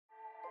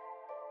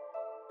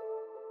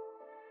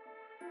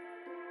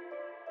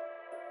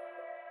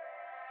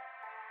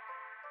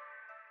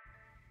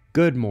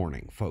Good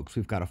morning, folks.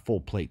 We've got a full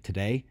plate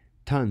today.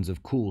 Tons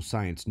of cool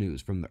science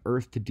news from the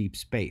Earth to deep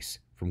space,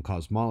 from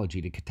cosmology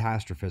to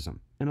catastrophism,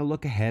 and a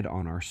look ahead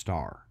on our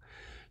star.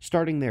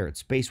 Starting there at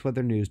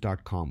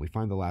spaceweathernews.com, we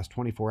find the last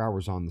 24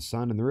 hours on the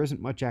sun, and there isn't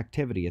much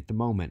activity at the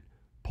moment.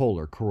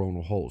 Polar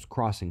coronal holes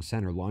crossing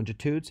center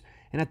longitudes,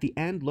 and at the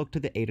end, look to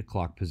the 8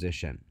 o'clock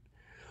position.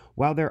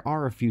 While there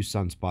are a few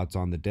sunspots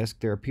on the disk,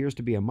 there appears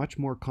to be a much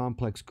more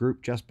complex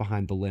group just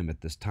behind the limb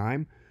at this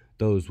time.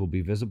 Those will be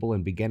visible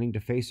and beginning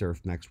to face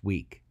Earth next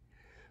week.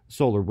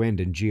 Solar wind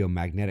and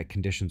geomagnetic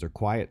conditions are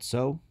quiet,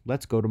 so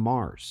let's go to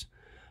Mars.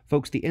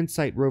 Folks, the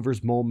InSight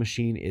rover's mole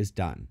machine is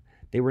done.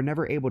 They were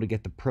never able to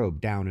get the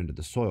probe down into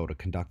the soil to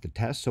conduct the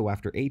test, so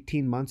after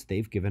 18 months,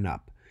 they've given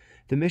up.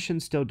 The mission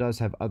still does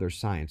have other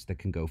science that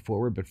can go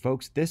forward, but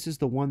folks, this is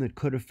the one that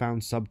could have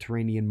found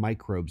subterranean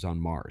microbes on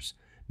Mars.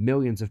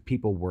 Millions of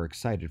people were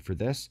excited for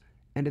this,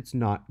 and it's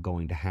not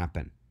going to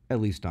happen.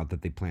 At least not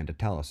that they plan to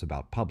tell us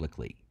about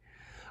publicly.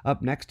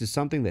 Up next is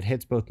something that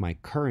hits both my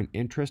current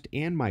interest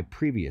and my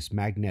previous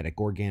magnetic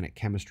organic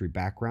chemistry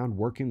background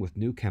working with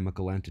new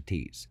chemical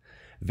entities.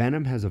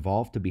 Venom has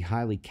evolved to be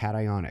highly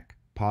cationic,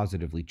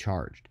 positively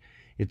charged.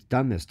 It's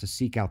done this to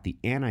seek out the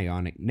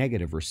anionic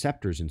negative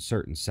receptors in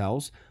certain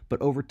cells, but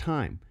over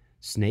time,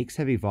 snakes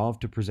have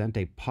evolved to present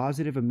a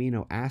positive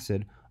amino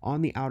acid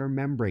on the outer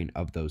membrane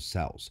of those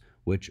cells,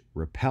 which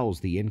repels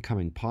the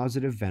incoming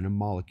positive venom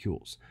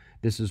molecules.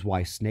 This is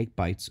why snake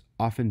bites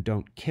often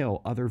don't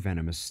kill other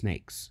venomous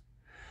snakes.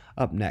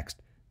 Up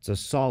next, it's a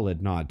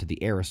solid nod to the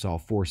aerosol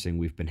forcing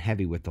we've been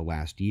heavy with the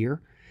last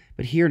year,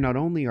 but here not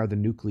only are the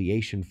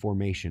nucleation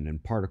formation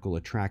and particle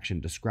attraction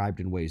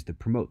described in ways that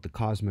promote the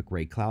cosmic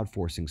ray cloud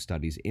forcing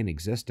studies in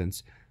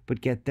existence,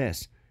 but get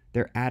this,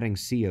 they're adding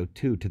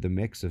CO2 to the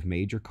mix of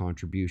major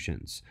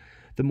contributions.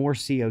 The more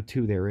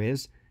CO2 there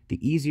is,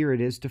 the easier it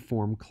is to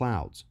form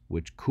clouds,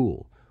 which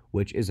cool,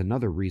 which is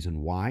another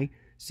reason why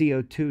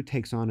CO2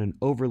 takes on an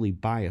overly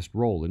biased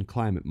role in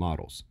climate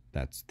models.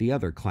 That's the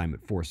other climate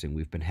forcing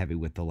we've been heavy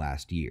with the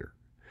last year.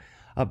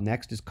 Up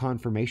next is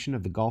confirmation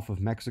of the Gulf of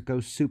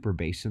Mexico's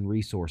superbasin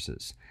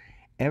resources.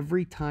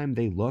 Every time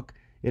they look,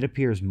 it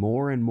appears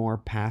more and more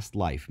past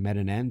life met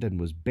an end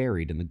and was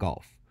buried in the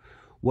Gulf.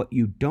 What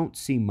you don't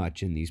see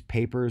much in these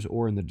papers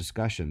or in the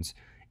discussions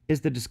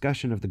is the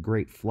discussion of the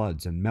great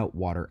floods and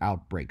meltwater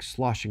outbreaks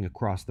sloshing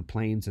across the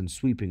plains and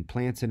sweeping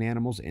plants and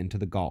animals into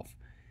the Gulf.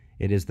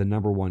 It is the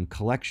 #1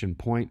 collection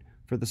point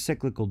for the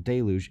cyclical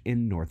deluge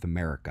in North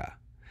America.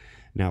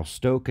 Now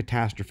stow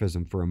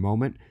catastrophism for a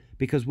moment,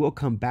 because we'll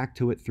come back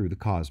to it through the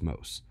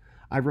cosmos.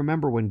 I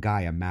remember when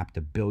Gaia mapped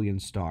 1 billion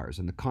stars,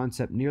 and the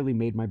concept nearly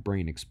made my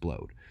brain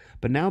explode.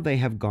 But now they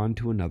have gone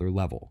to another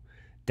level.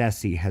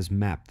 DESI has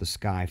mapped the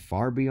sky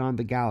far beyond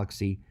the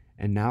galaxy,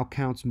 and now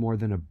counts more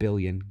than 1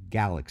 billion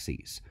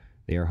galaxies.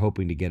 They are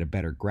hoping to get a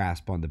better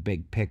grasp on the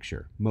big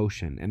picture,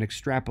 motion, and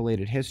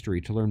extrapolated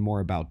history to learn more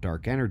about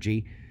dark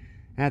energy.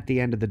 At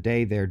the end of the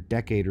day, their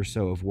decade or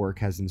so of work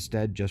has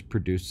instead just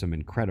produced some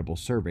incredible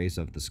surveys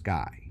of the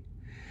sky.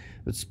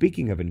 But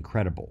speaking of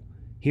incredible,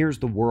 here's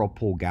the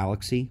Whirlpool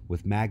Galaxy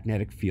with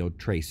magnetic field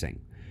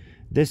tracing.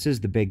 This is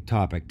the big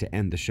topic to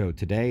end the show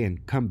today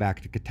and come back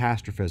to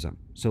catastrophism,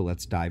 so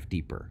let's dive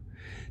deeper.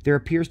 There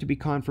appears to be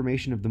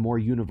confirmation of the more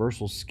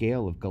universal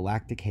scale of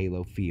galactic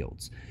halo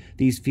fields.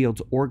 These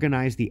fields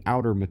organize the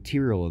outer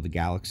material of the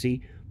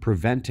galaxy,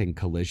 preventing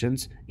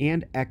collisions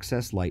and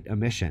excess light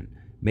emission,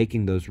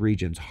 making those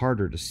regions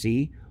harder to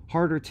see,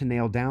 harder to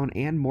nail down,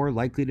 and more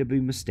likely to be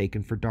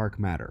mistaken for dark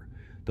matter.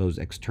 Those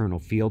external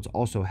fields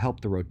also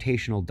help the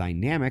rotational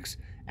dynamics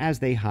as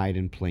they hide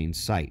in plain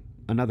sight,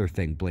 another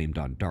thing blamed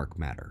on dark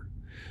matter.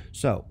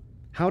 So,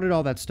 how did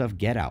all that stuff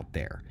get out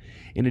there?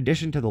 In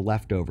addition to the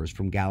leftovers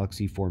from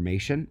galaxy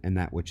formation and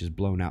that which is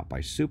blown out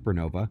by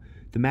supernova,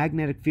 the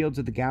magnetic fields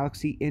of the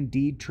galaxy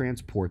indeed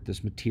transport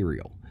this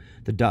material,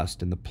 the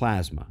dust and the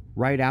plasma,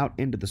 right out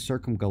into the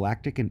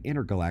circumgalactic and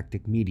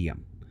intergalactic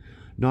medium.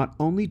 Not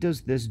only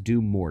does this do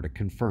more to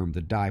confirm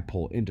the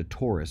dipole into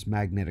torus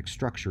magnetic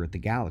structure at the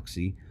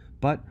galaxy,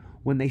 but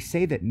when they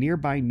say that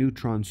nearby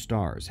neutron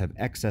stars have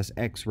excess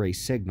X-ray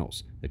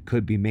signals that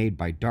could be made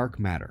by dark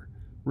matter,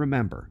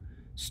 remember,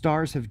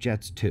 stars have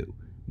jets too,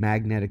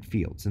 magnetic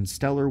fields and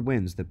stellar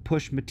winds that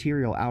push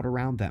material out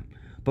around them.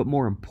 But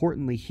more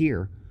importantly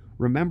here,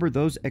 remember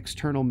those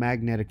external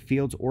magnetic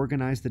fields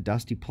organize the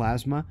dusty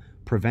plasma,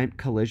 prevent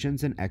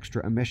collisions and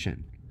extra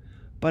emission.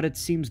 But it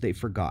seems they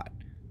forgot.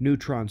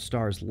 Neutron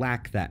stars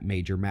lack that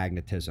major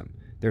magnetism.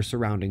 Their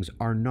surroundings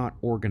are not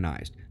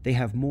organized. They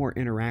have more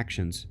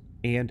interactions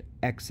and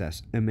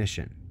excess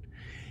emission.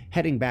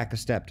 Heading back a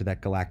step to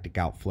that galactic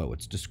outflow,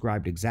 it's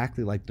described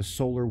exactly like the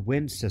solar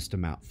wind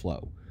system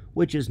outflow,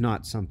 which is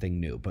not something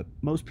new, but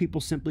most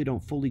people simply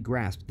don't fully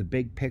grasp the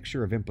big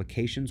picture of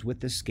implications with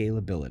this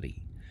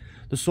scalability.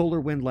 The solar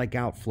wind-like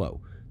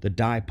outflow, the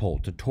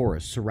dipole to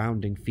torus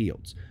surrounding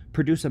fields,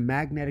 produce a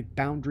magnetic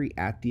boundary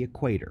at the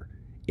equator.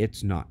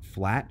 It's not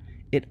flat.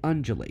 It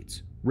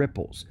undulates,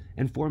 ripples,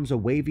 and forms a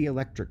wavy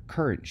electric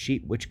current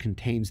sheet which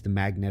contains the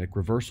magnetic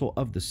reversal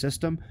of the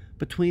system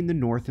between the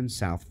north and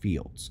south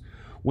fields.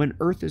 When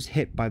Earth is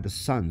hit by the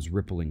sun's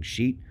rippling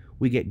sheet,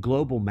 we get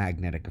global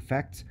magnetic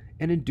effects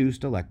and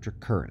induced electric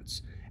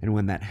currents, and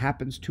when that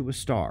happens to a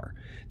star,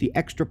 the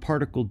extra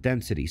particle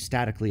density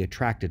statically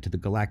attracted to the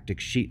galactic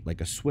sheet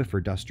like a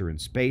Swiffer duster in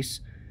space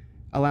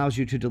allows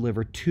you to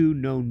deliver 2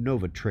 known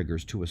nova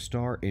triggers to a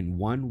star in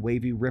one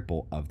wavy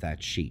ripple of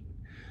that sheet.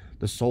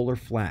 The solar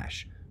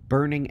flash,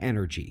 burning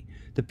energy,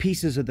 the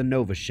pieces of the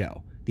nova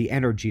shell, the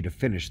energy to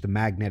finish the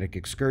magnetic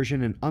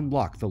excursion and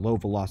unlock the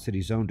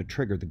low-velocity zone to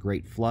trigger the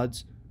great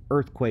floods,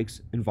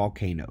 earthquakes, and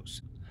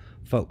volcanoes.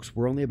 Folks,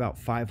 we're only about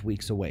 5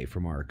 weeks away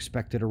from our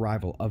expected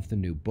arrival of the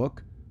new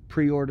book.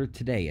 Pre-order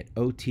today at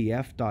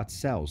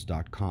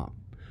otf.sells.com.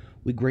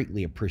 We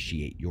greatly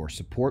appreciate your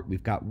support.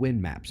 We've got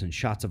wind maps and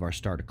shots of our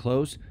star to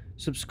close.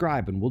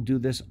 Subscribe and we'll do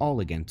this all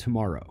again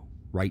tomorrow,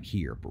 right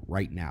here, but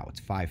right now it's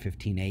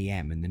 5:15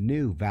 a.m. in the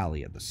new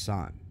Valley of the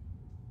Sun.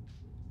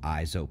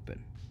 Eyes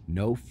open,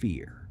 no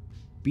fear.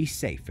 Be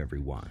safe,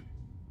 everyone.